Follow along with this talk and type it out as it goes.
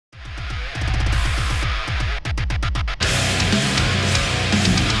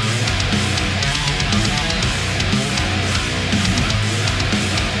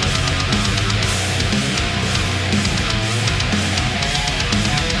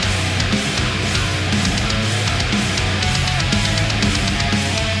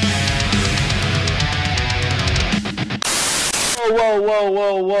whoa, whoa,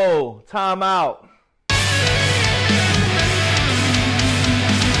 whoa, whoa. Time out.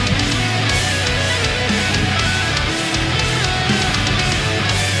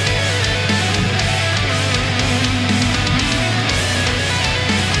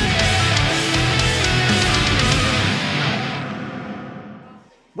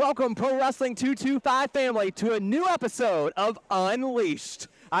 Welcome, Pro Wrestling 225 family, to a new episode of Unleashed.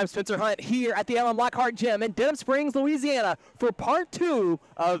 I'm Spencer Hunt here at the Lockhart Gym in Denham Springs, Louisiana for part 2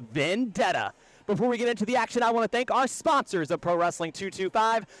 of Vendetta. Before we get into the action, I want to thank our sponsors of Pro Wrestling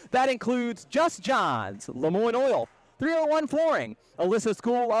 225. That includes Just John's, Lemoyne Oil, 301 Flooring, Alyssa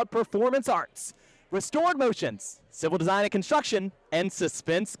School of Performance Arts, Restored Motions, Civil Design and Construction, and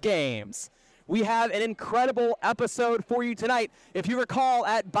Suspense Games. We have an incredible episode for you tonight. If you recall,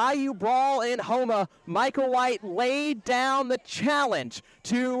 at Bayou Brawl in Houma, Michael White laid down the challenge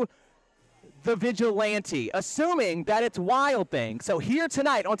to the Vigilante, assuming that it's WildThing. So here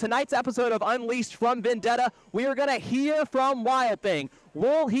tonight, on tonight's episode of Unleashed from Vendetta, we are going to hear from WildThing.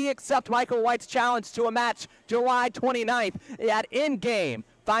 Will he accept Michael White's challenge to a match July 29th at Endgame?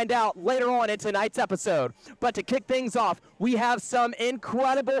 Find out later on in tonight's episode. But to kick things off, we have some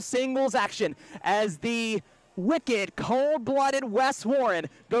incredible singles action as the wicked, cold-blooded Wess Warren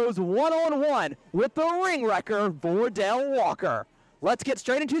goes one-on-one with the ring wrecker, Vordell Walker. Let's get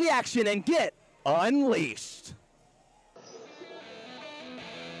straight into the action and get unleashed.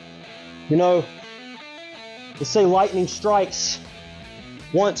 You know, they say lightning strikes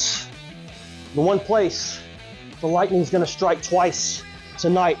once, the one place. The lightning's gonna strike twice.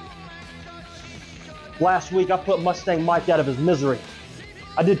 Tonight. Last week I put Mustang Mike out of his misery.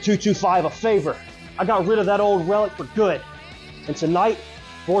 I did 225 a favor. I got rid of that old relic for good. And tonight,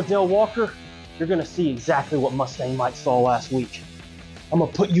 Vordell Walker, you're gonna see exactly what Mustang Mike saw last week. I'm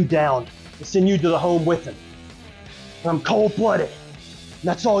gonna put you down and send you to the home with him. And I'm cold-blooded. And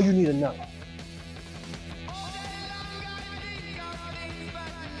that's all you need to know.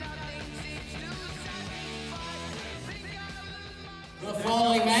 The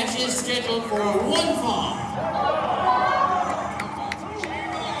following match is scheduled for one fall.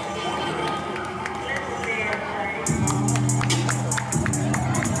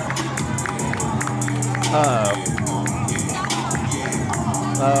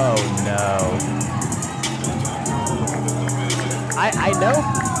 Oh no.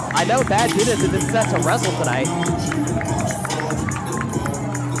 I know Bad Judas is set to wrestle tonight.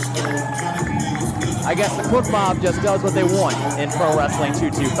 I guess the Cook Mob just does what they want in Pro Wrestling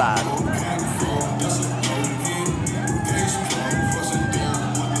 225.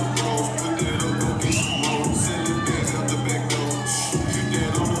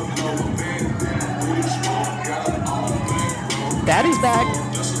 Daddy's back.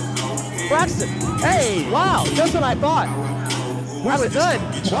 Braxton. Hey, wow, just what I thought. I was good.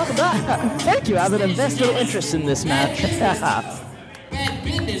 Welcome back. Thank you. I have an invested interest in this match. Bad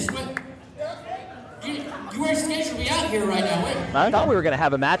business. You weren't scheduled to be out here right now, wait. I thought we were going to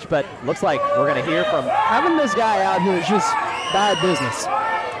have a match, but looks like we're going to hear from having this guy out here is just bad business.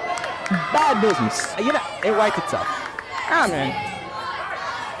 Bad business. You know, it writes itself. Ah, man.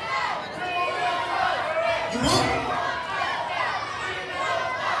 You want?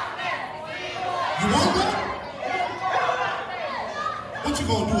 You want that? What you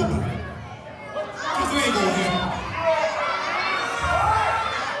gonna do about it? Cause it ain't gonna happen.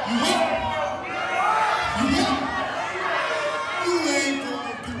 You wait. You wait. You ain't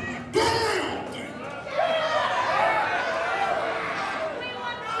gonna do a damn thing.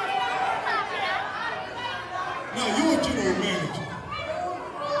 Now you're a general manager,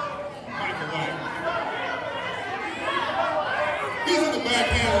 Michael White. He's in the back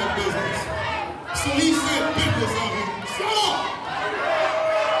handling business. So he sent business on him. Shut up!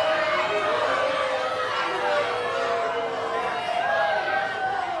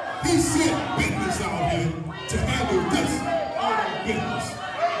 He sent business out here to handle this other business.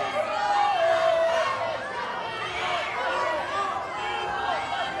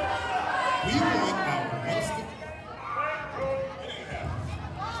 We want our master. It ain't happening.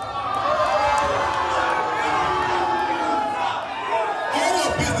 Order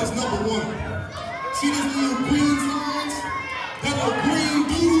of business number one. See these little green signs? That little green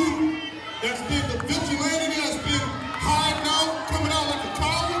dude that's been the vigilante that's been hiding out, coming out like a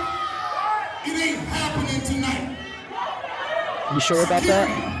coward? It ain't happening tonight. You sure about that?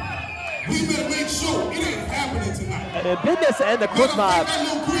 We better make sure it ain't happening tonight. Business and the Cook Mob, That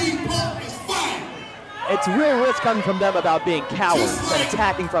little green pump is fine. it's real words coming from them about being cowards and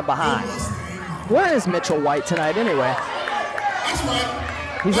attacking from behind. Where is Mitchell White tonight anyway? That's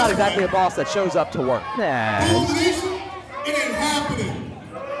right. He's not exactly a boss that shows up to work. Nah. It ain't happening.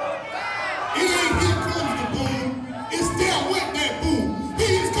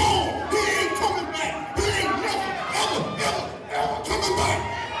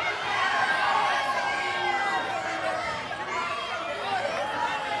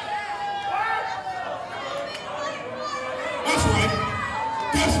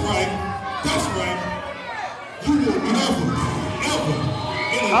 That's right. That's right. You will never, ever,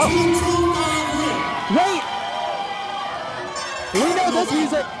 in a 225 ring. Wait! We know this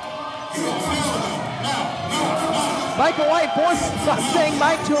music. Michael White forced Mustang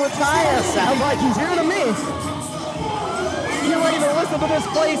Mike to retire. Sounds like he's here to me. Get ready to listen to this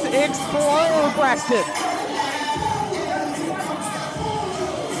place explode, Braxton.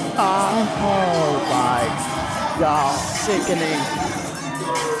 Oh my God, sickening.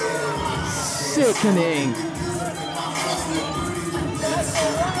 Sickening.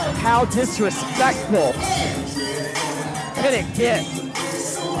 How disrespectful can it get?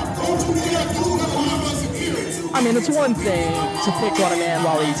 I mean, it's one thing to pick on a man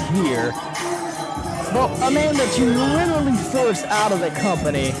while he's here, but a man that you literally forced out of the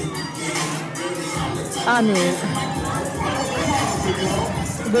company. I mean,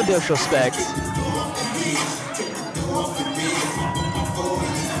 the disrespect.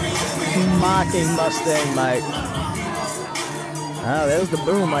 Mocking Mustang Mike. Oh, there's the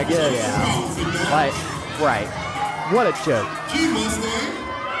boom, I guess. Yeah. Right. What a joke. Gee, Mustang.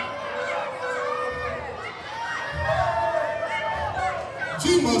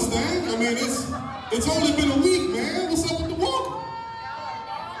 I mean, it's only been a week, man. What's up with the walk?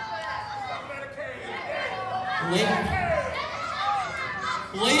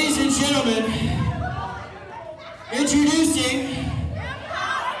 Ladies and gentlemen, introducing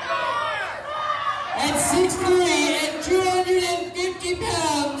at 6'3" and 250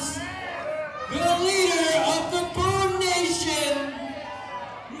 pounds, the leader of the Boom Nation,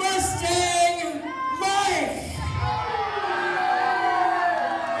 Mustang Mike.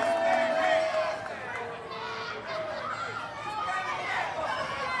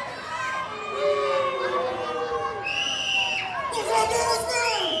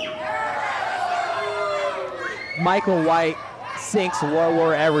 Michael White sinks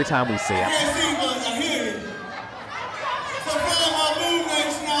lower every time we see him. I hear it. So for all my Boom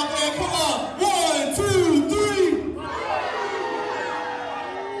Nation out there, come on. 1, 2, 3.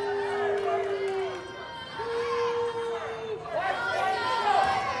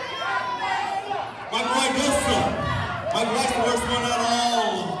 Michael White does suck. Michael White's the worst one out of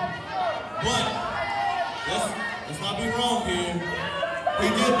all. But let's not be wrong here. He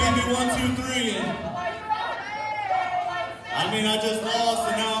did beat me 1, 2, 3, and I mean, I just lost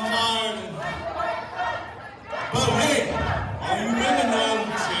and now I'm tired. But hey, all you women know,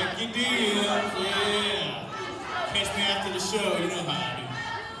 check your DMs, yeah. Catch me after the show, you know how I do.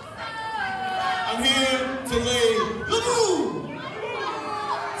 I'm here to lay the boom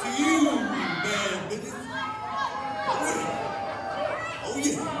to you, man, bitches. Oh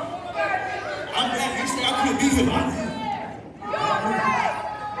yeah. I'm back. You say I couldn't be here, but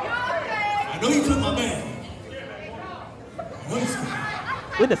I know you took my bag.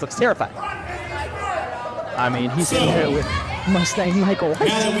 Goodness, looks terrified. I mean, he's in here with Mustang Michael White.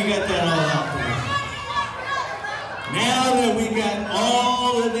 Now that we got that all out there, now that we got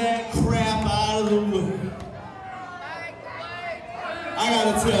all of that crap out of the way, I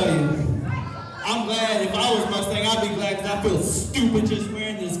gotta tell you, I'm glad. If I was Mustang, I'd be glad because I feel stupid just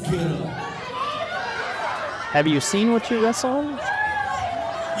wearing this kid up. Have you seen what you wrestle?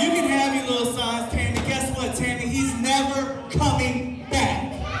 You can have your little signs, Tammy. Guess what, Tammy? He's never coming back.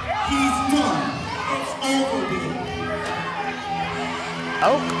 He's done. It's over with.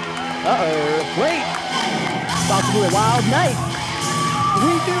 Oh. Wait. It's about to be a wild night.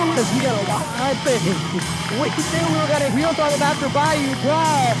 We knew because we got a wild thing. We knew we were going to hear from him after Bayou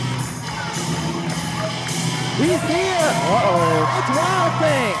Drive. He's here. It's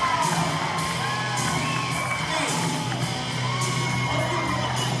WildThing.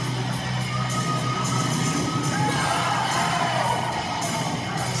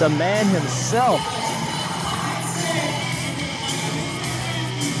 The man himself.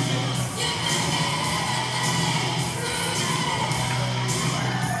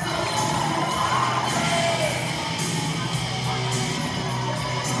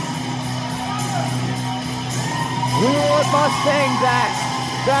 We want Mustang back.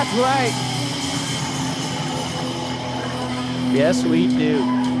 That's right. Yes, we do.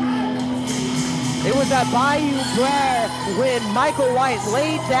 It was at Bayou Drive when Michael White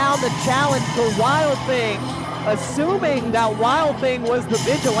laid down the challenge for WildThing, assuming that WildThing was the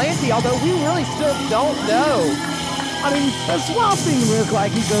vigilante, although we really still don't know. I mean, does WildThing look like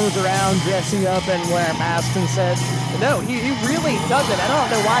he goes around dressing up and wearing masks and said, no, he really doesn't. I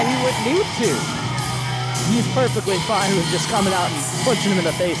don't know why he would need to. He's perfectly fine with just coming out and punching him in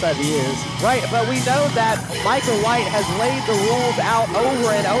the face as he is. Right, but we know that Michael White has laid the rules out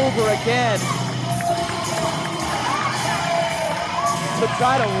over and over again. to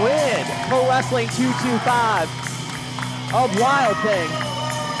try to win Pro Wrestling 225 of WildThing.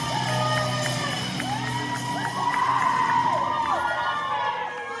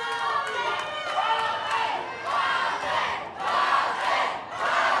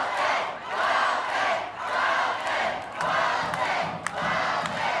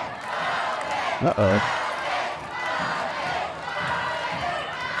 Uh-oh.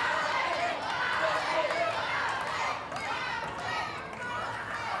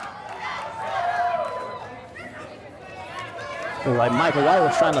 Like Michael White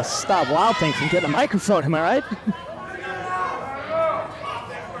was trying to stop WildThing from getting a microphone, am I right?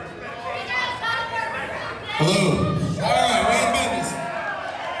 Hello. All right, we in business.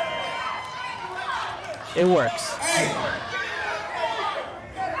 It works. Hey.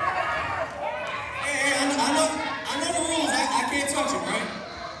 Hey, I know the rules. I can't touch it, right?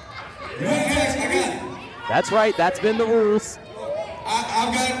 You ain't next, I got it. That's right, that's been the rules.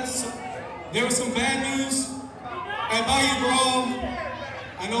 I've got there was some bad news at Bayou Brawl.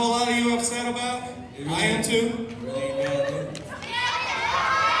 I know a lot of you are upset about. I am too.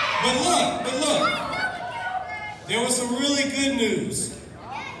 But look. There was some really good news.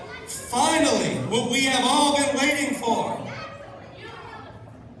 Finally, what we have all been waiting for.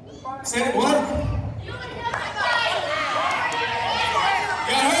 Said what?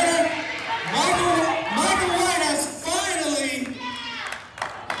 Y'all heard it? Michael White has finally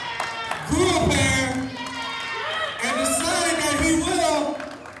grew a pair and decided that he will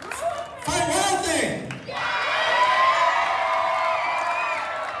fight WildThing.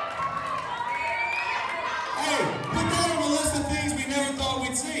 Hey, put that on the list of things we never thought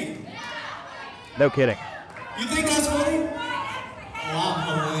we'd see. No kidding. You think that's funny? Oh, I'm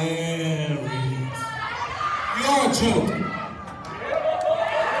hilarious. You are a joke.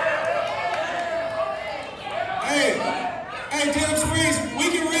 Hey, Denham Springs, we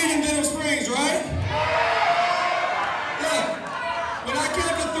can read in Denham Springs, right? Look, when I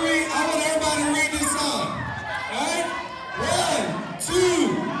count to 3, I want everybody to read this song. All right? 1, 2,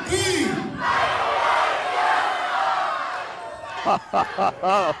 3.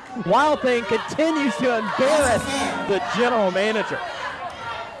 WildThing continues to embarrass the general manager.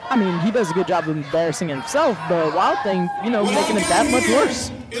 I mean, he does a good job of embarrassing himself, but WildThing, making it that much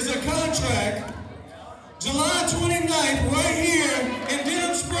worse. Is a contract July 29th, right here in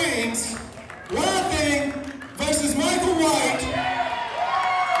Denham Springs, WildThing versus Michael White.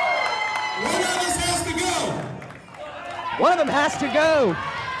 One of us has to go. One of them has to go.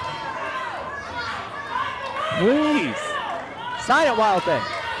 Please. Sign it, WildThing.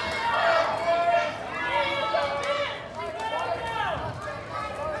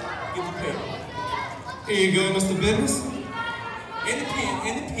 Get the pen. Here you go, Mr. Business. And the pen.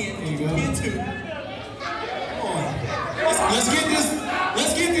 There you go. Pen too. Come on. Let's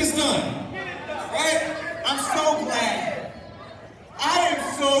get this done. Right? I'm so glad. I am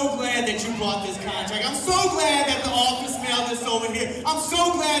so glad that you bought this contract. I'm so glad that the office mailed this over here. I'm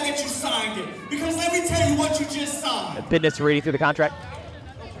so glad that you signed it. Because let me tell you what you just signed. Business reading through the contract.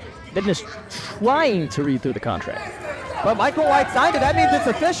 Business trying to read through the contract. But Michael White signed it. That means it's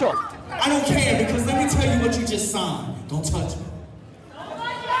official. I don't care, because let me tell you what you just signed. Don't touch me.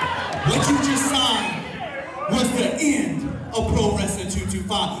 What you just signed was the end of Pro Wrestling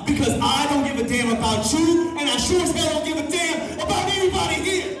 225. Because I don't give a damn about you, and I sure as hell don't give a damn about anybody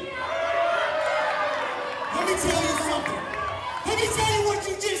here. Let me tell you something. Let me tell you what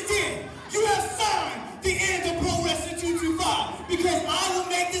you just did. You have signed the end of Pro Wrestling 225. Because I will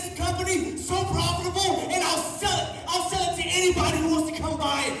make this company so profitable, and I'll sell it. I'll sell it to anybody who wants to come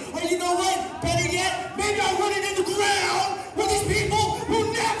buy it. Or you know what? Better yet, maybe I'll run it in the ground with these people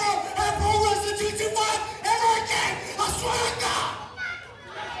who never have Pro Wrestling 225 ever again. I swear to God.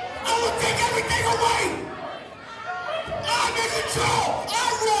 I will take everything away. I'm in control. I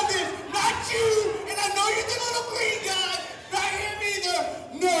run this, not you. And I know you're the little green guy. Not him either.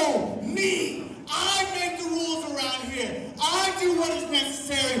 No, me. I make the rules around here. I do what is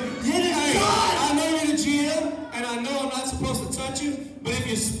necessary. I know you're the GM, and I know I'm not supposed to touch you, but if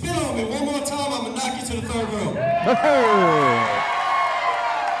you spit on me one more time, I'm going to knock you to the 3rd row.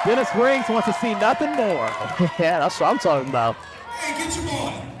 Denham Springs wants to see nothing more. Yeah, that's what I'm talking about. Hey, get your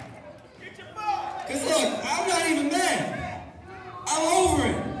boy. Because look, I'm not even mad. I'm over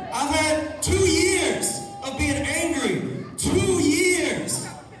it. I've had 2 years of being angry. 2 years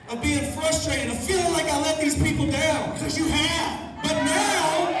of being frustrated, of feeling like I let these people down. Because you have. But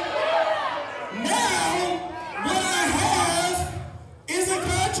now, what I have is a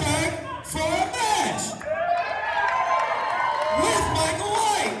contract for a match with Michael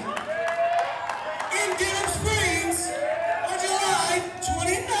White in Denham Springs on July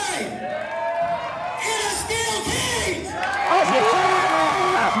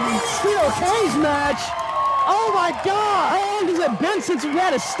cage match. Oh my God! How long has it been since we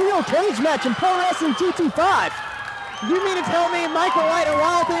had a steel cage match in Pro Wrestling 225? You mean to tell me Michael White and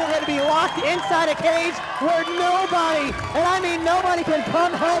WildThing are going to be locked inside a cage where nobody, and I mean nobody, can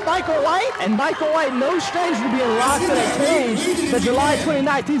come help Michael White? And Michael White, no stranger to being locked in a cage, but July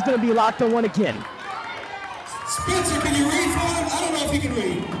 29th, he's going to be locked in one again. Spencer, can you read for him? I don't know if he can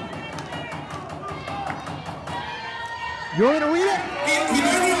read. You want me to read it? He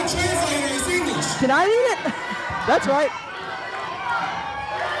doesn't need a translator, it's English. Can I read it? That's right.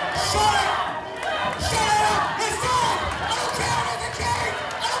 Shut up! Shut up! It's time! I don't care if it's a cage!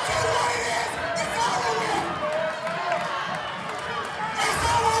 I don't care what it is! It's over with! It's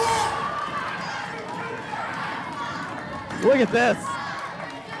over with! Look at this.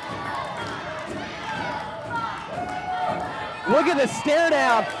 Look at the stare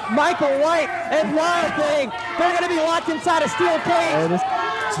down. Michael White and WildThing. They're going to be locked inside a steel cage.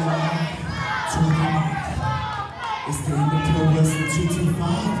 July 29th. It's the end of Pro Wrestling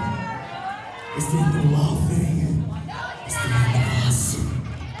 225. It's the end of WildThing. It's the end of us.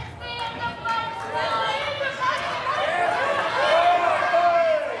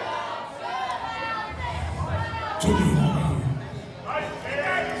 Get me out of here.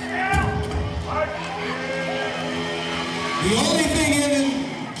 The only thing ending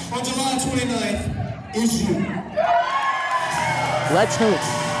on July 29th is you. Let's hope.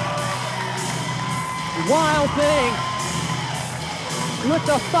 WildThing with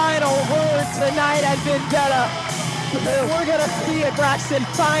the final word tonight at Vendetta. We're going to see it, Braxton,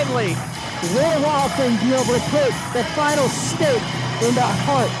 finally. Will WildThing be able to put the final stake in the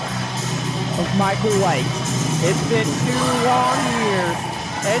heart of Michael White? It's been 2 long years.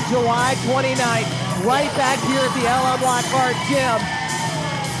 And July 29th, right back here at the LM Lockhart gym,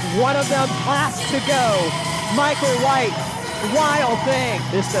 one of them has to go. Michael White, WildThing.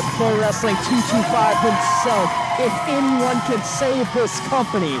 It's the Pro Wrestling 225 himself. If anyone can save this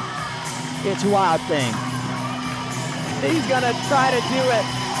company, it's WildThing. He's gonna try to do it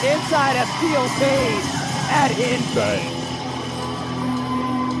inside a steel cage at Endgame.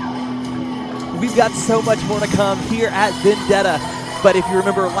 We've got so much more to come here at Vendetta. But if you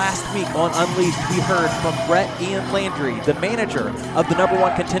remember last week on Unleashed, we heard from Brett Ian Landry, the manager of the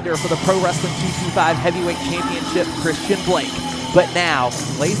 #1 contender for the Pro Wrestling 225 Heavyweight Championship, Christian Blake. But now,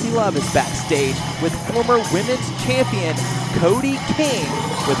 Lacey Love is backstage with former women's champion Cody King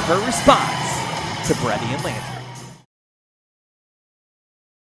with her response to Brett Ian Landry.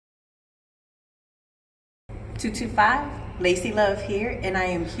 225, Lacey Love here, and I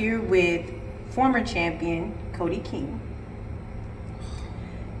am here with former champion Cody King.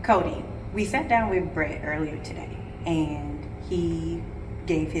 Cody, we sat down with Brett earlier today, and he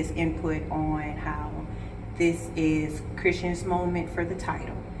gave his input on how this is Christian's moment for the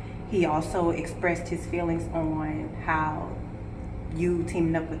title. He also expressed his feelings on how you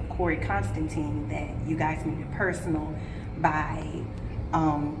teaming up with Corey Constantine, that you guys made it personal by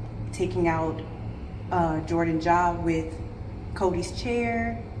taking out Jordan Job with Cody's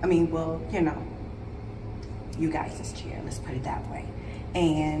chair. I mean, well, you know, you guys' chair, let's put it that way.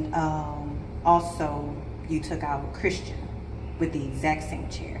 And also you took out Christian with the exact same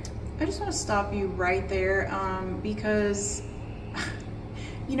chair. I just want to stop you right there because,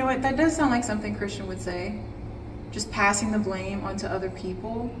 you know what, that does sound like something Christian would say, just passing the blame onto other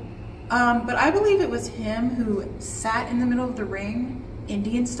people. But I believe it was him who sat in the middle of the ring,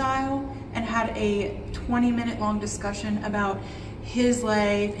 Indian style, and had a 20-minute long discussion about his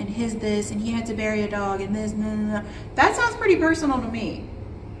life and his this, and he had to bury a dog and this, nah. That sounds pretty personal to me.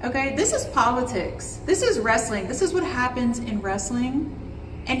 Okay, this is politics. This is wrestling. This is what happens in wrestling,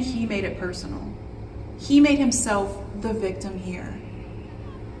 and he made it personal. He made himself the victim here.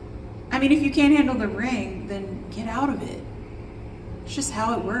 I mean, if you can't handle the ring, then get out of it. It's just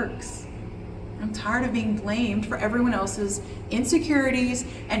how it works. I'm tired of being blamed for everyone else's insecurities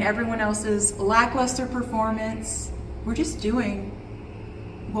and everyone else's lackluster performance. We're just doing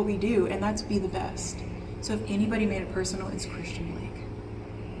what we do, and that's be the best. So if anybody made it personal, it's Christian Blake.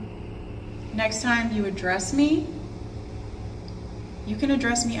 Next time you address me, you can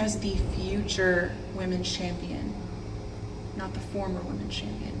address me as the future women's champion, not the former women's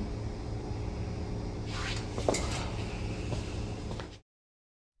champion.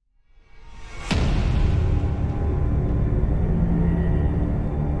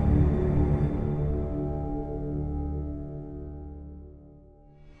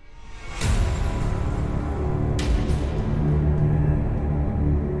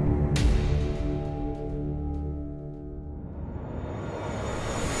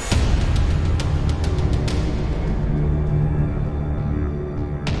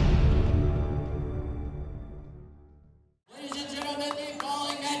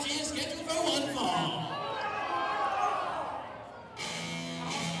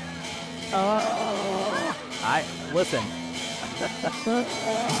 Listen.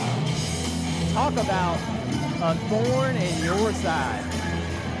 Talk about a thorn in your side.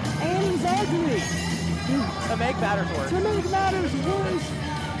 And he's ugly. To make matters worse. To make matters worse.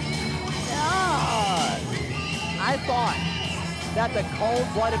 I thought that the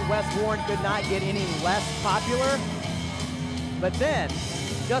cold-blooded Wess Warren could not get any less popular. But then,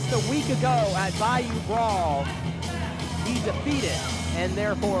 just a week ago at Bayou Brawl, he defeated and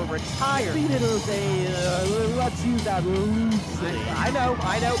therefore retired. Defeated is let's use that loosely. I know,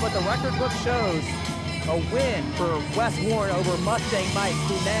 but the record book shows a win for Wess Warren over Mustang Mike,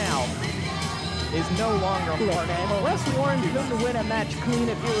 who now is no longer Look, man, Wess Warren couldn't win a match clean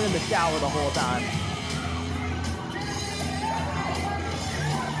if you were in the shower the whole time.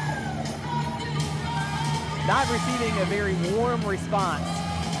 Not receiving a very warm response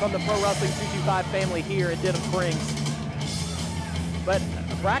from the Pro Wrestling 225 family here at Denham Springs. But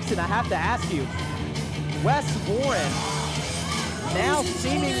Braxton, I have to ask you, Wess Warren now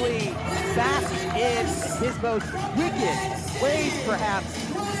seemingly back in his most wicked ways, perhaps.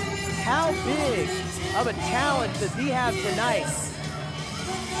 How big of a challenge does he have tonight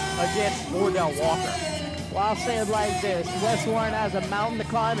against Vordell Walker? Well, I'll say it like this. Wess Warren has a mountain to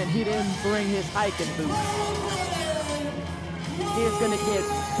climb, and he didn't bring his hiking boots. He is going to get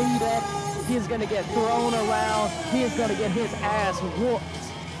beat up. He is going to get thrown around. He is going to get his ass whooped.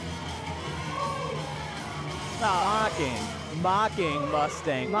 Mocking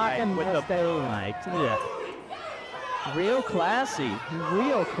Mustang. Mocking with Mustang Mike. Yeah. Real classy,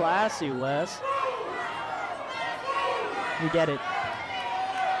 Wess. You get it.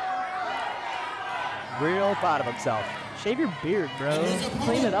 Real proud of himself. Shave your beard, bro.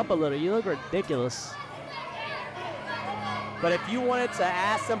 Clean it up a little. You look ridiculous. But if you wanted to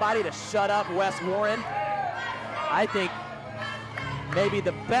ask somebody to shut up Wess Warren, I think maybe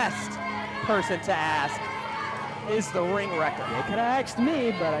the best person to ask is the ring record. They could have asked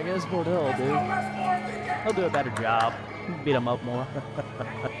me, but I guess Vordell will do. He'll do a better job. Beat him up more.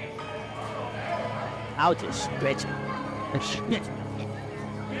 I'll just stretch him.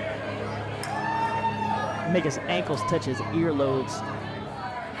 Make his ankles touch his earlobes.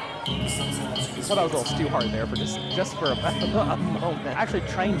 I thought I was a little Stu Hart there for just for a moment. I actually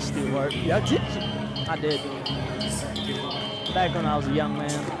trained Stu Hart. Yeah, did you? I did. Back when I was a young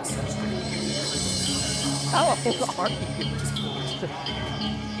man. How old are you?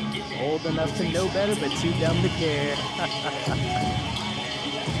 Old enough to know better, but too dumb to care.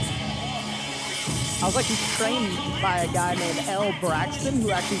 I was actually trained by a guy named L. Braxton,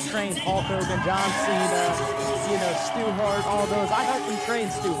 who actually trained Hulk Hogan, John Cena, Stu Hart, all those. I helped him train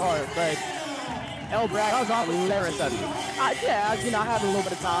Stu Hart, but L. Braxton was all hilarious of you. Yeah, I had a little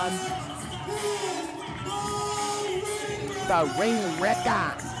bit of time. The ring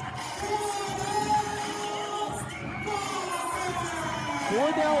record.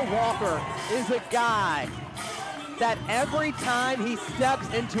 Vordell Walker is a guy that every time he steps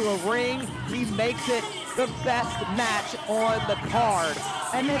into a ring, he makes it the best match on the card.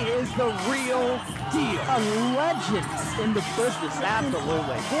 And he is the real deal. A legend in the business,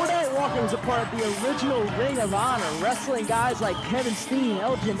 absolutely. Vordell Walker was a part of the original Ring of Honor, wrestling guys like Kevin Steen,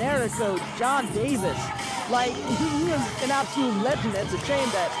 El Generico, John Davis. Like, he is an absolute legend. It's a shame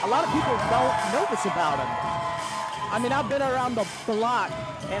that a lot of people don't know this about him. I mean, I've been around the block,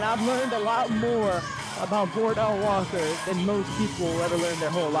 and I've learned a lot more about Vordell Walker than most people will ever learn their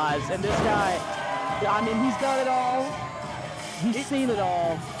whole lives. And this guy, I mean, he's done it all. He's seen it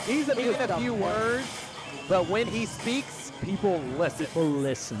all. He's a few words, but when he speaks, people listen. People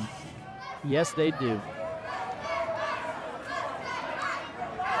listen. Yes, they do.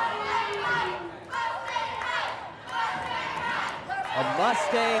 A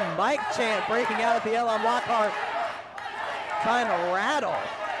Mustang Mike chant breaking out at the LM Lockhart, trying to rattle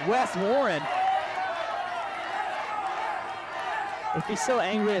Wess Warren. If he's so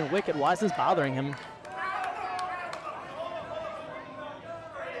angry and wicked, why is this bothering him?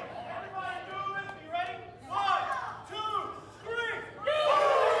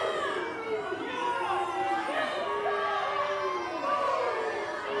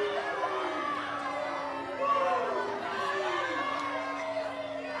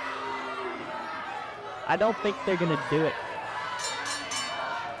 I don't think they're going to do it.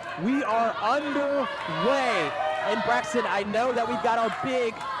 We are underway. And Braxton, I know that we've got our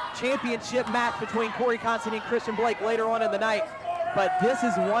big championship match between Corey Constantine and Christian Blake later on in the night, but this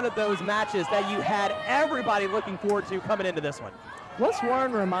is one of those matches that you had everybody looking forward to coming into this one. Wess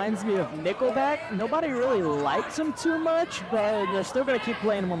Warren reminds me of Nickelback. Nobody really likes him too much, but they're still going to keep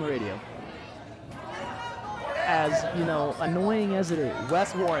playing him on the radio. as, you know, annoying as it is.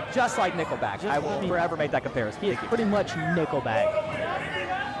 Wes Warren, just like Nickelback. I will forever make that comparison. He is pretty much Nickelback.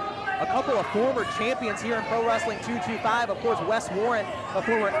 A couple of former champions here in Pro Wrestling 225. Of course, Wes Warren, a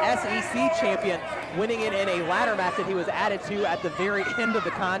former SEC champion, winning it in a ladder match that he was added to at the very end of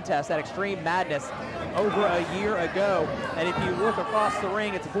the contest at Extreme Madness over a year ago. And if you look across the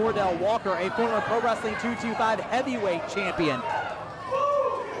ring, it's Vordell Walker, a former Pro Wrestling 225 heavyweight champion.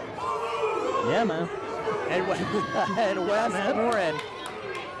 Yeah, man. And Wes Warren,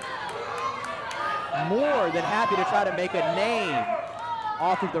 more than happy to try to make a name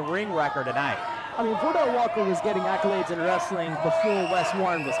off of the ring record tonight. I mean, Vordell Walker was getting accolades in wrestling before Wes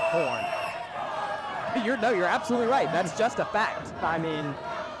Warren was born. You're absolutely right. That's just a fact. I mean,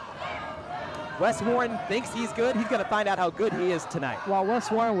 Wes Warren thinks he's good. He's going to find out how good he is tonight. While Wes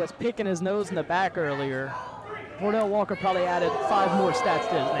Warren was picking his nose in the back earlier, Vordell Walker probably added 5 more stats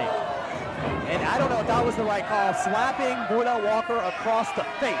to his name. And I don't know if that was the right call, slapping Vordell Walker across the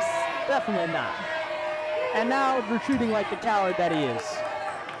face. Definitely not. And now retreating like the coward that he is.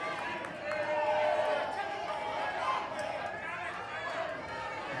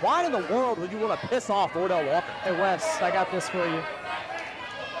 Why in the world would you want to piss off Vordell Walker? Hey, Wes, I got this for you.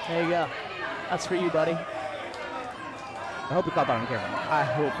 There you go. That's for you, buddy. I hope we caught that on camera. I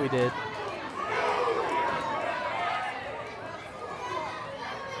hope we did.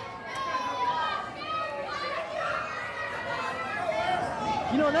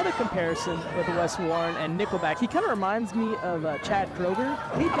 You know, another comparison with Wes Warren and Nickelback, he kind of reminds me of Chad Kroger.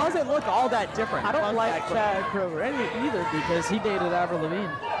 He doesn't look all that different. I don't like Chad Kroger either because he dated Avril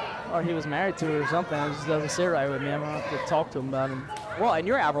Lavigne. Or he was married to her or something. It just doesn't sit right with me. I'm going to have to talk to him about him. Well, and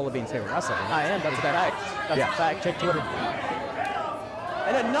you're Avril Lavigne's favorite wrestler. I am. That's a fact. That's a fact. Check Twitter.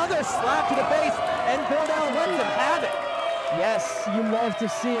 And another slap to the face, and Vordell lets him have it. Yes, you love to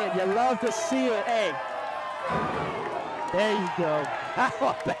see it. You love to see it. Hey. There you go. How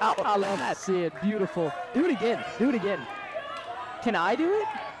about I love to see it. Beautiful. Do it again. Do it again. Can I do it?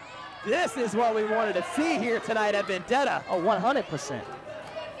 This is what we wanted to see here tonight at Vendetta. Oh, 100%.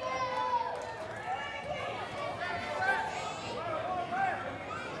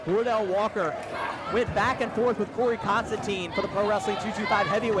 Vordell Walker went back and forth with Corey Constantine for the Pro Wrestling 225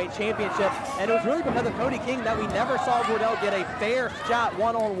 Heavyweight Championship, and it was really because of Cody King that we never saw Vordell get a fair shot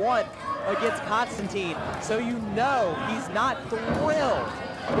one-on-one against Constantine. So you know he's not thrilled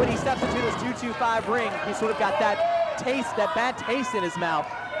when he steps into this 225 ring. He's sort of got that taste, that bad taste in his mouth.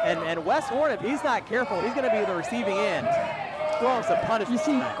 And Wes Warren, if he's not careful, he's going to be the receiving end. Well, some punishment.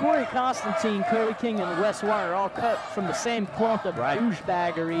 You see, Corey Constantine, Cody King, and Wes Warren are all cut from the same cloth of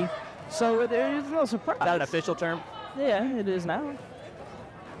douchebaggery. So there's no surprise. Is that an official term? Yeah, it is now.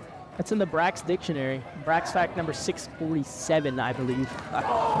 It's in the Brax dictionary. Brax fact number 647, I believe.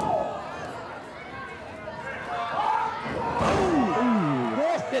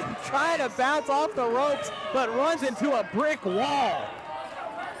 Trying to bounce off the ropes, but runs into a brick wall.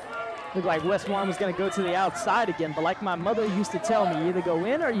 Looked like Wes Warren was going to go to the outside again, but like my mother used to tell me, you either go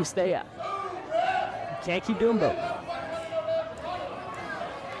in or you stay out. You can't keep doing both.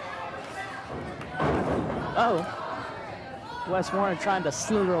 Wes Warren trying to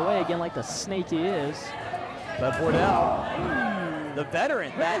slither away again like the snake he is. But Vordell, the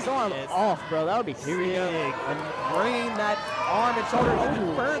veteran, His arm off, bro. That would be here we go. And bringing that arm and shoulder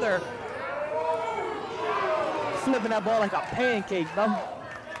even further. Flipping that ball like a pancake, bro.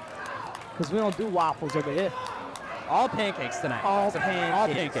 Because we don't do waffles over here. All pancakes tonight. All pancakes. All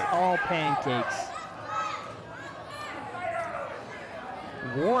pancakes. All pancakes.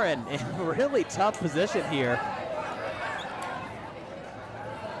 Warren in a really tough position here.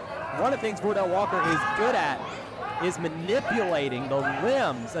 One of the things Vordell Walker is good at is manipulating the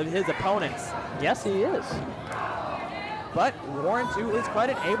limbs of his opponents. Yes, he is. But Warren, to his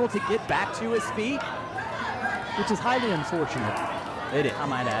credit, able to get back to his feet. Which is highly unfortunate. It is. I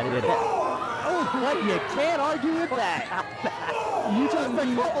might add it. What? You can't argue with that. You just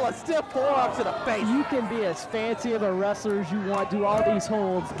a couple of stiff forearms to the face. You can be as fancy of a wrestler as you want, do all these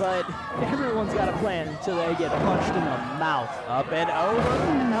holds, but everyone's got a plan until they get punched in the mouth. Up and over.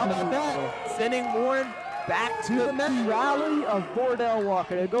 How about that? Sending Warren back to the rally of Vordell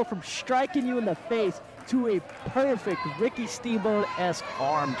Walker. They go from striking you in the face to a perfect Ricky Steamboat-esque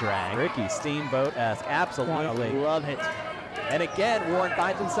arm drag. Ricky Steamboat-esque, absolutely. Love it. And again, Warren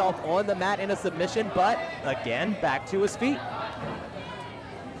finds himself on the mat in a submission, but again, back to his feet.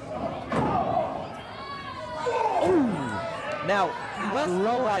 Ooh. Now,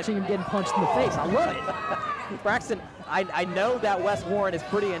 watching him getting punched in the face. I love it. Braxton, I know that Wes Warren is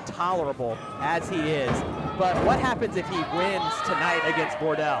pretty intolerable as he is, but what happens if he wins tonight against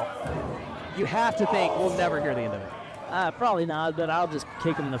Vordell? you have to think we'll never hear the end of it. Probably not, but I'll just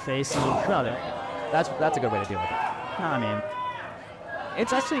kick him in the face and shut it. That's a good way to deal with it. I mean,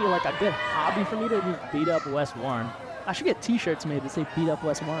 it's actually like a good hobby for me to just beat up Wes Warren. I should get T-shirts made that say "Beat Up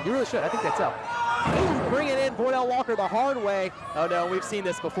Wes Warren." You really should. I think that's up. Bringing in Vordell Walker the hard way. Oh no, we've seen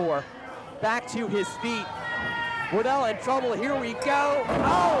this before. Back to his feet. Vordell in trouble. Here we go.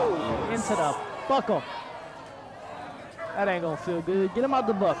 Oh! Into the buckle. That ain't gonna feel good. Get him out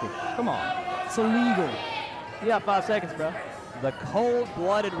the bucket. Come on. It's illegal. You got 5 seconds, bro. The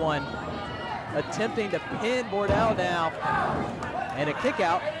cold-blooded one attempting to pin Vordell down. And a kick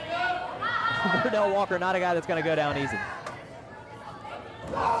out. Vordell Walker, not a guy that's going to go down easy.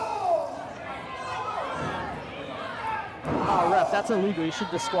 Oh, ref, that's illegal. You should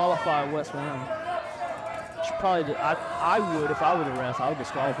disqualify Wes Warren. You should probably, I would, if I were the ref, I would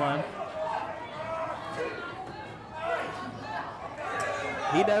disqualify him.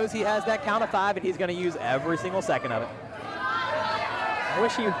 He knows he has that count of 5, and he's going to use every single second of it. I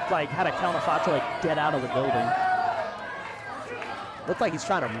wish he like had a count of 5 to like get out of the building. Looks like he's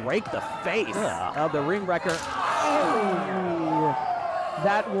trying to rake the face of the ring wrecker. Oh,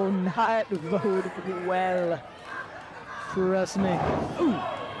 that will not bode well. Trust me. Ooh.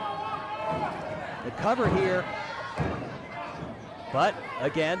 The cover here. But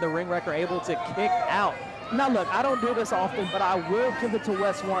again, the ring wrecker able to kick out. Now look, I don't do this often, but I will give it to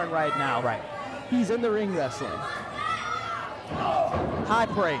Wes Warren right now. Right. He's in the ring wrestling. High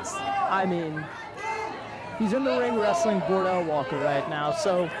praise. I mean, he's in the ring wrestling Vordell Walker right now,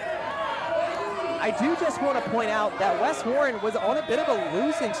 so. I do just want to point out that Wes Warren was on a bit of a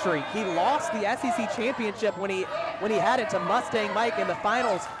losing streak. He lost the SEC championship when he had it to Mustang Mike in the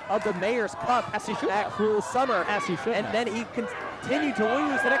finals of the Mayor's Cup at Cruel Summer. And then he continued to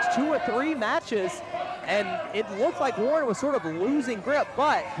lose the next 2 or 3 matches. And it looked like Warren was sort of losing grip,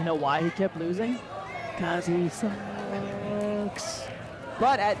 but... You know why he kept losing? Because he sucks.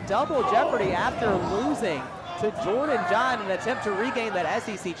 But at Double Jeopardy, after losing to Jordan John in an attempt to regain that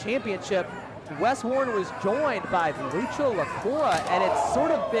SEC championship, Wes Warren was joined by Lucha Lacora, and it's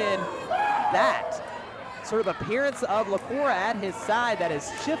sort of been that sort of appearance of Lacora at his side that has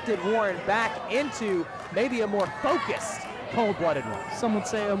shifted Warren back into maybe a more focused, cold-blooded one. Some would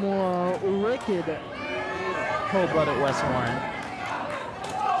say a more wicked cold-blooded Wes Warren.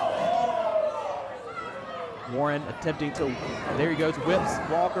 Warren attempting to, there he goes, whips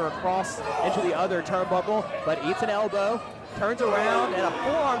Walker across into the other turnbuckle, but eats an elbow, turns around, and a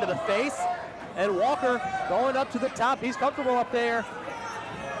forearm to the face. And Walker going up to the top. He's comfortable up there.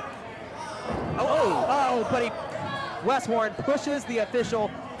 But Wes Warren pushes the official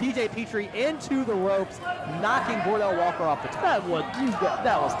PJ Petrie into the ropes, knocking Vordell Walker off the top.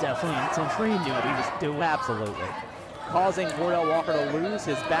 That was definitely intentional. He knew what he was doing. Absolutely. Causing Vordell Walker to lose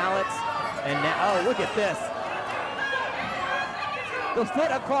his balance. And now, oh, look at this. The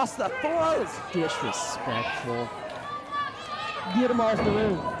foot across the throat. Disrespectful. Get him off the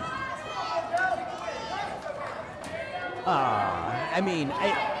ring. I mean,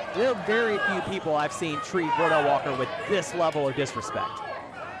 there are very few people I've seen treat Vordell Walker with this level of disrespect.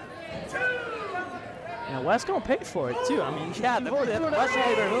 And Wes gonna pay for it too. I mean, yeah, the question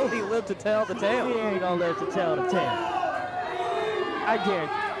later, will he live to tell the tale? He ain't gonna live to tell the tale. I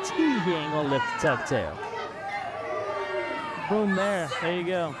guarantee he ain't gonna live to tell the tale. Boom there. There you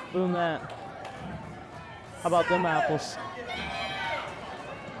go. Boom that. How about them apples?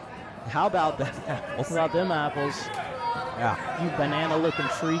 How about them apples? How about them apples? Yeah. You banana-looking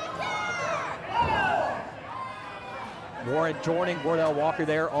freak. Warren joining Vordell Walker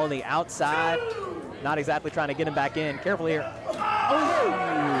there on the outside. Not exactly trying to get him back in. Careful here.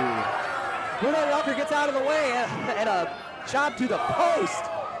 Vordell Walker gets out of the way and a chop to the post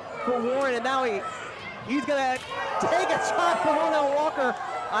for Warren. And now he's going to take a shot from Vordell Walker.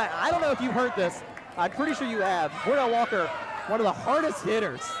 I don't know if you've heard this. I'm pretty sure you have. Vordell Walker, one of the hardest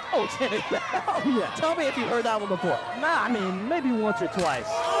hitters. Oh, yeah. Tell me if you've heard that one before. Nah, I mean, maybe once or twice.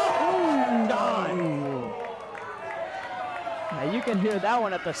 Now you can hear that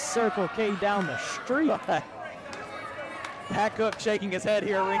one at the Circle K down the street. Pat Cook shaking his head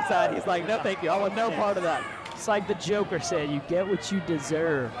here at ringside. He's like, no, thank you. I want no part of that. It's like the Joker said, you get what you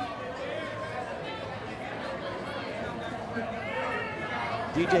deserve.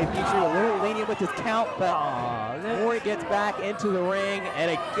 DJ Petrie a little lenient with his count, but Warren gets back into the ring,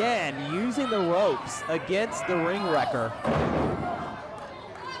 and again, using the ropes against the ring wrecker.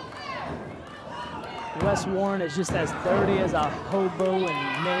 Wes Warren is just as dirty as a hobo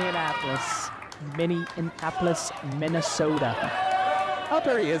in Minneapolis, Minnesota. How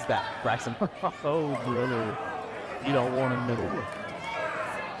dirty is that, Braxton? Oh, brother. You don't want to know.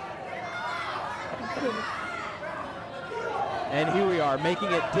 And here we are,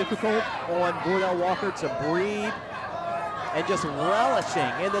 making it difficult on Vordell Walker to breathe and just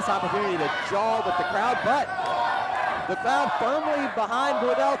relishing in this opportunity to jaw with the crowd. But the crowd firmly behind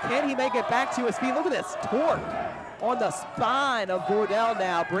Vordell. Can he make it back to his feet? Look at this torque on the spine of Vordell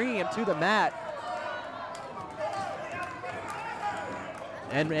now, bringing him to the mat.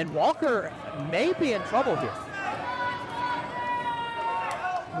 And Walker may be in trouble here.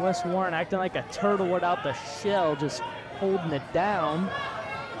 Wess Warren acting like a turtle without the shell, just holding it down.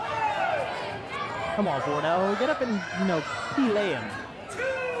 Come on, Vordell, get up and, pelay him.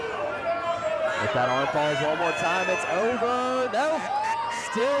 If that arm falls one more time, it's over. No,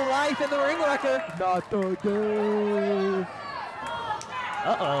 still life in the ring record. Not again.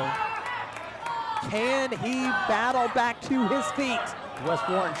 Uh-oh. Can he battle back to his feet? Wess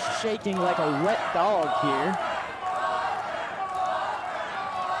Warren shaking like a wet dog here.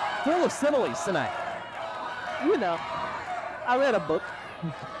 Full of similes tonight. I read a book.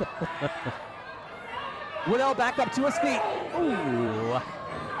 Vordell back up to his feet. Ooh.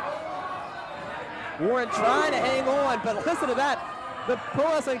 Warren trying to hang on, but listen to that. The Pro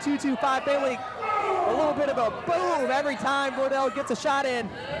Wrestling 225 family, a little bit of a boom every time Vordell gets a shot in.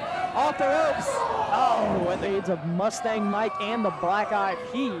 Off the ropes. Oh, and it's a Mustang Mike and the Black Eyed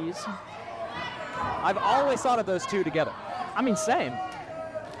Peas. I've always thought of those two together. I mean, same.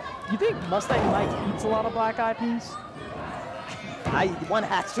 You think Mustang Mike eats a lot of Black Eyed Peas? One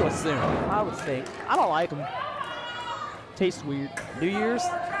has to assume. I would think. I don't like them. Tastes weird. New Year's?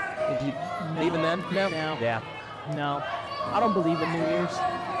 Even then? No. Yeah. No. I don't believe in New Year's.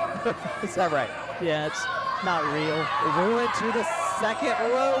 Is that right? Yeah, it's not real. Rolling to the second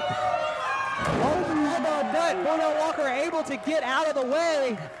rope. Oh, nut. Vordell Walker able to get out of the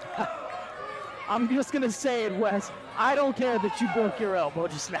way. I'm just going to say it, Wes. I don't care that you broke your elbow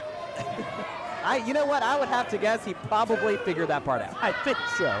just now. You know what? I would have to guess he probably figured that part out. I think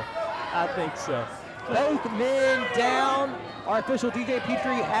so. Both men down. Our official DJ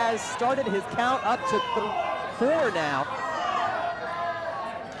Petrie has started his count up to 4 now.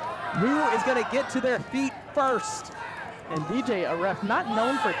 Who is going to get to their feet first? And DJ, a ref not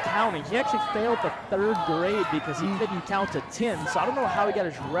known for counting. He actually failed the 3rd grade because he couldn't count to 10. So I don't know how he got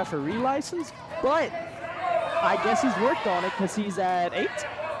his referee license, but I guess he's worked on it because he's at 8.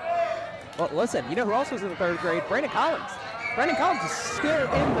 Well, listen, you know who else was in the 3rd grade? Brandon Collins. Brandon Collins is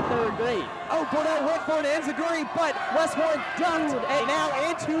still in the 3rd grade. Oh, Vordell went for an enziguri, but Wess Warren ducked and now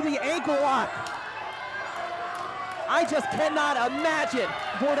into the ankle lock. I just cannot imagine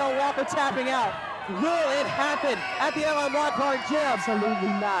Vordell Walker tapping out. Will it happen at the LM Lockhart gym? Absolutely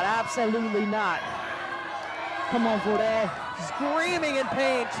not. Absolutely not. Come on, Vordell. Screaming in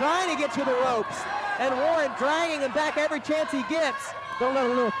pain, trying to get to the ropes. And Warren dragging him back every chance he gets. Don't let a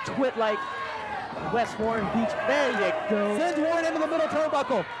little twit like Wess Warren Beach. There you go. Sends Warren into the middle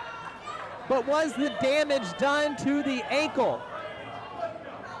turnbuckle. But was the damage done to the ankle?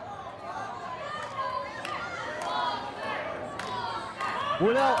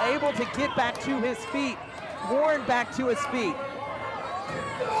 Vordell able to get back to his feet. Warren back to his feet.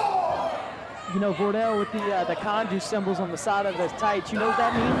 You know, Vordell with the kanji symbols on the side of his tights, you know what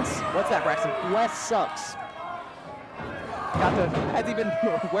that means? What's that, Braxton? Wes sucks. Has he been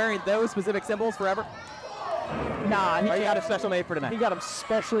wearing those specific symbols forever? Nah. Or you got it special made for tonight? He got them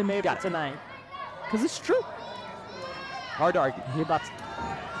specially made for tonight. Because it's true. Hard to argue. He about to...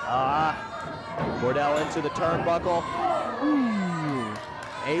 Vordell into the turnbuckle. Ooh.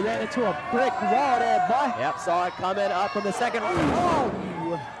 He ran into a brick wall there, boy. Yep, saw it coming up from the second.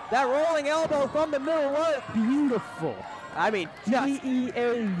 Oh, that rolling elbow from the middle rope. Beautiful. I mean, just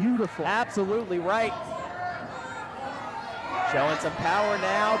beautiful. Absolutely right. Showing some power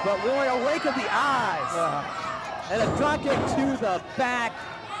now, but really a wake of the eyes. And a drop kick to the back.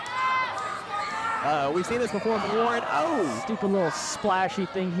 We've seen this before from Warren. Oh! Stupid little splashy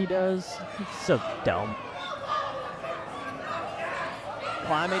thing he does. So dumb.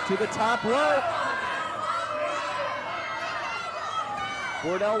 Climbing to the top rope.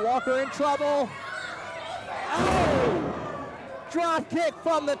 Vordell Walker in trouble. Oh! Drop kick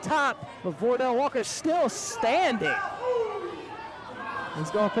from the top. But Vordell Walker still standing.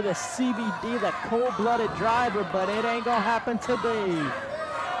 He's going for the CBD, that cold-blooded driver, but it ain't gonna happen today.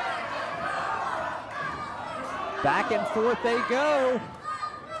 Back and forth they go.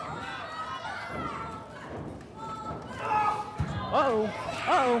 Uh-oh.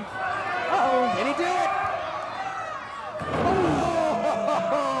 Uh-oh. Uh-oh. Can he do it?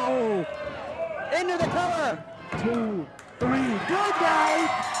 Oh! Into the cover. 2, 3. Good night.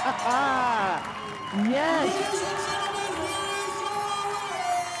 Yes.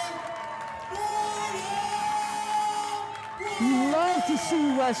 love to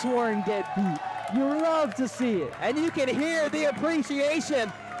see Wess Warren get beat. You love to see it. And you can hear the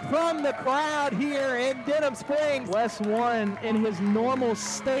appreciation from the crowd here in Denham Springs. Wess Warren in his normal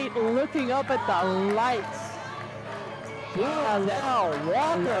state looking up at the lights. Now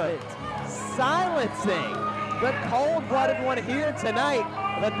Walker silencing the cold-blooded one here tonight.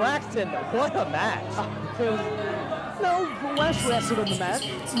 But Braxton, what a match. No, Wess wrestled in the match.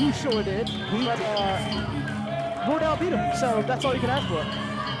 He sure did. But Vordell beat him, so that's all you can ask for.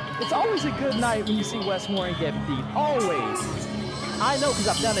 It's always a good night when you see Wess Warren get beat. Always. I know because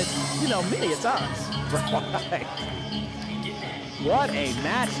I've done it, you know, many a times. Right. What a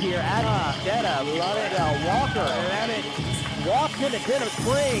match here at Vendetta. Vordell Walker and it walks into Denham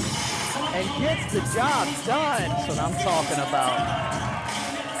Springs and gets the job done. That's what I'm talking about.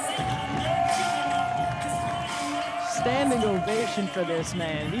 Standing ovation for this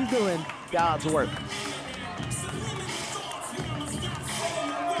man. He's doing God's work.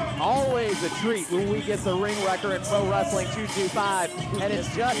 Always a treat when we get the ring record in Pro Wrestling 225, and it's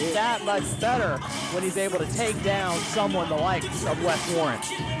just that much better when he's able to take down someone the likes of Wess Warren.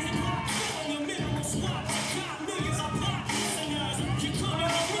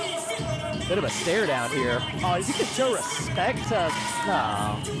 Bit of a stare down here. Oh, you can show respect to...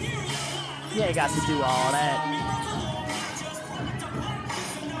 No. You ain't got to do all that.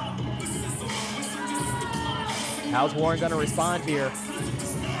 How's Warren going to respond here?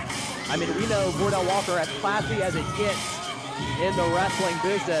 I mean, we know Vordell Walker as classy as it gets in the wrestling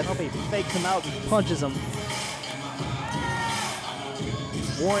business. I hope he fakes him out and punches him.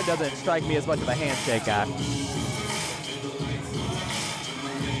 Warren doesn't strike me as much of a handshake guy.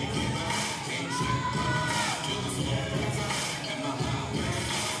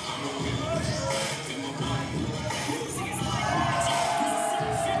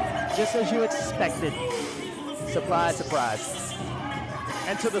 Just as you expected. Surprise, surprise.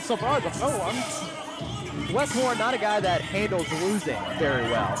 And to the surprise of no one, Wess Warren, not a guy that handles losing very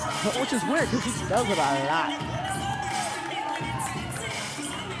well, which is weird because he does it a lot.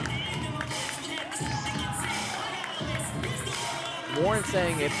 Warren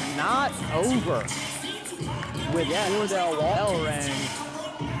saying it's not over with Vordell Walker. And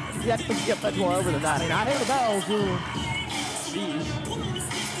yeah, I think you get much more over than that. I mean, I hear the bells, dude. Jeez.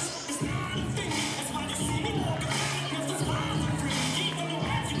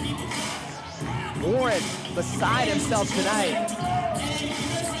 Warren beside himself tonight.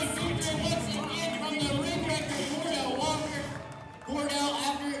 Vordell,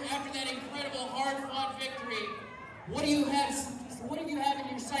 after that incredible hard-fought victory, what do you have in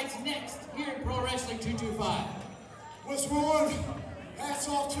your sights next here in Pro Wrestling 225? Wess Warren, hats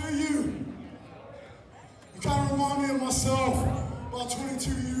off to you. You kind of remind me of myself about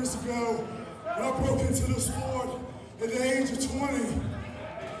 22 years ago when I broke into the sport at the age of 20.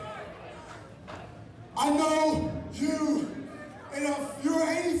 I know you, and if you're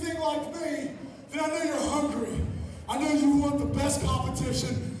anything like me, then I know you're hungry. I know you want the best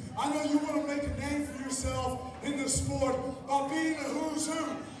competition. I know you want to make a name for yourself in this sport by being a who's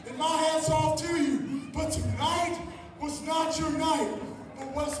who. And my hat's off to you. But tonight was not your night.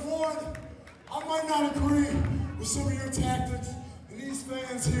 But Wess Warren, I might not agree with some of your tactics, and these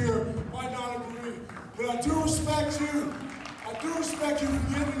fans here might not agree. But I do respect you. I do respect you for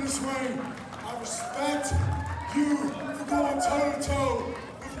getting in this ring. I respect you for going toe-to-toe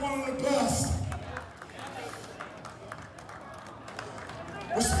with one of the best.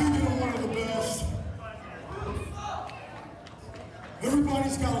 But speaking of one of the best,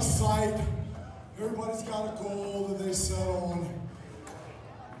 everybody's got a sight, everybody's got a goal that they set on.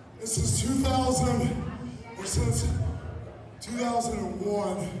 And since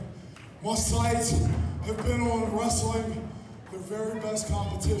 2001, my sights have been on wrestling, the very best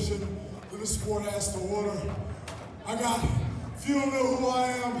competition that the sport has to order. If you don't know who I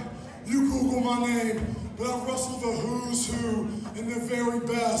am, you Google my name, but I've wrestled the who's who and the very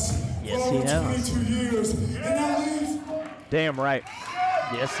best for over 22 years. And that leaves... Damn right.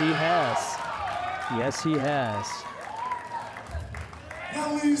 Yes, he has. Yes, he has.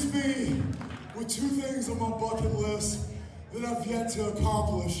 That leaves me with two things on my bucket list that I've yet to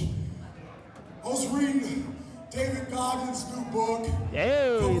accomplish. I was reading David Goggins' new book.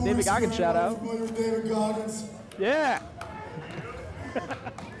 Hey, David Goggins shout out. Familiar with David Goggins? Yeah.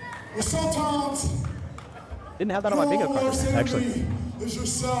 Well, sometimes Didn't have that on my bingo card, actually. Is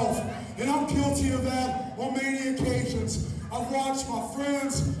yourself, and I'm guilty of that on many occasions. I've watched my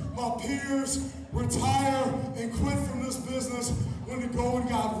friends, my peers retire and quit from this business when the going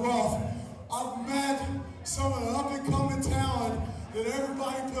got rough. I've met some of the up-and-coming talent that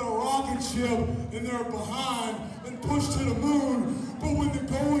everybody put a rocket ship in their behind and pushed to the moon. But when the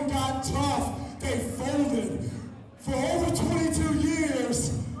going got tough, they folded. For over 22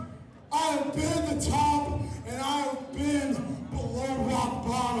 years, I have been at the top and I have been below rock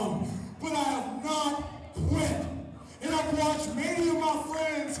bottom, but I have not quit. And I've watched many of my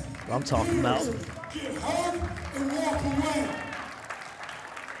friends I'm talking about. get hurt and walk away.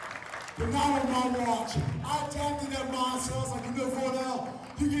 But not on my watch. I adapted that mindset. I was like, you know, Vordell,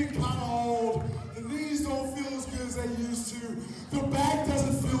 you're getting kind of old. The knees don't feel as good as they used to. The back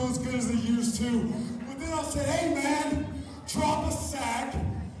doesn't feel as good as it used to. But then I said, hey man, drop a sack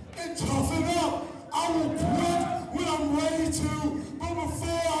and toughen up. I will quit when I'm ready to. But before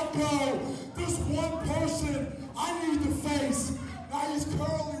I go, there's one person I need to face. Now he's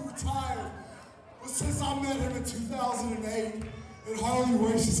currently retired. But since I met him in 2008 at Harley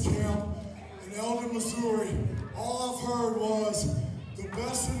Races Camp in Eldon, Missouri, all I've heard was the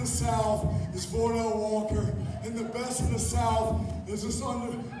best in the South is Vordell Walker, and the best in the South is this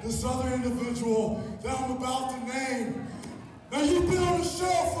other individual that I'm about to name. Now you've been on the show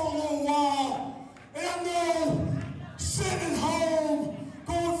for a little while, and I know sitting home,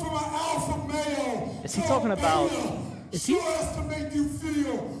 going from an alpha male. Is he talking about? Is he? Has to make you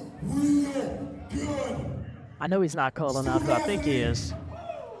feel real good. I know he's not calling out who I think he is.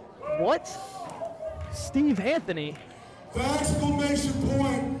 What? Steve Anthony. The exclamation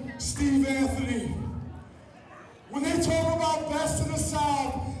point, Steve Anthony. When they talk about best in the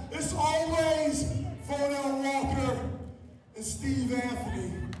South, it's always Vordell Walker and Steve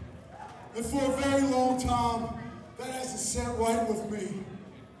Anthony. And for a very long time, that hasn't sat right with me.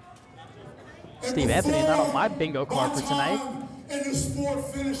 Steve Anthony not on my bingo card for tonight. And the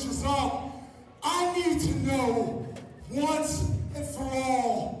sport finishes up, I need to know once and for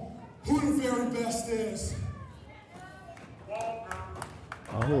all who the very best is.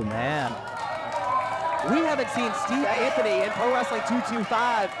 Oh man. We haven't seen Steve Anthony in Pro Wrestling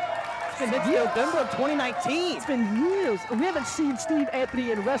 225 since November of 2019. It's been years. We haven't seen Steve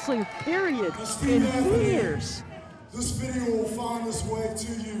Anthony in wrestling, period, in years. This video will find its way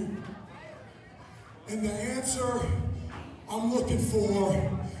to you. And the answer I'm looking for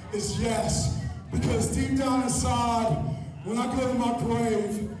is yes. Because deep down inside, when I go to my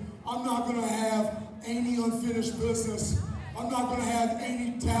grave, I'm not gonna have any unfinished business. I'm not gonna have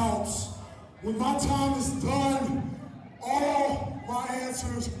any doubts. When my time is done, all my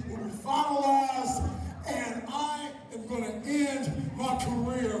answers will be finalized, and I am gonna end my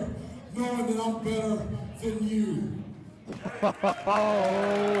career knowing that I'm better than you.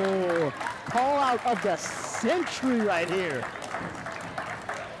 Oh, call out of the century right here.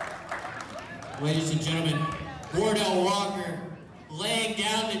 Ladies and gentlemen, Vordell Walker laying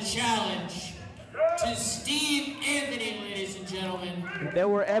down the challenge to Steve Anthony, ladies and gentlemen. If there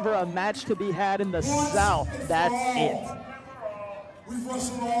were ever a match to be had in the South, that's it. We've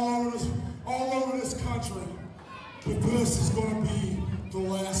wrestled all over this country, but this is going to be the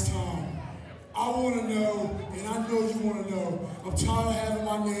last time. I want to know, and I know you want to know, I'm tired of having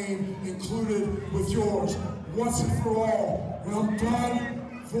my name included with yours. Once and for all, when I'm done,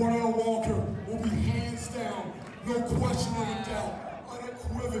 Vordell Walker will be hands down, no question of a doubt,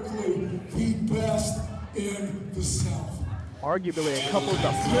 unequivocally the best in the South. Arguably a couple of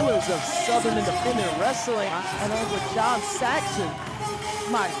the pillars of Southern independent wrestling, along with John Saxon.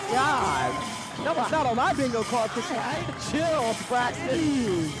 My God. No, it's not on my bingo card for tonight. Chill,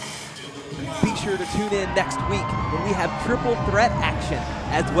 Braxton. Be sure to tune in next week when we have triple threat action,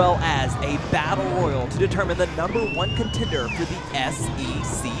 as well as a battle royal to determine the #1 contender for the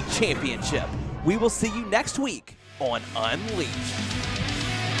SEC Championship. We will see you next week on Unleashed.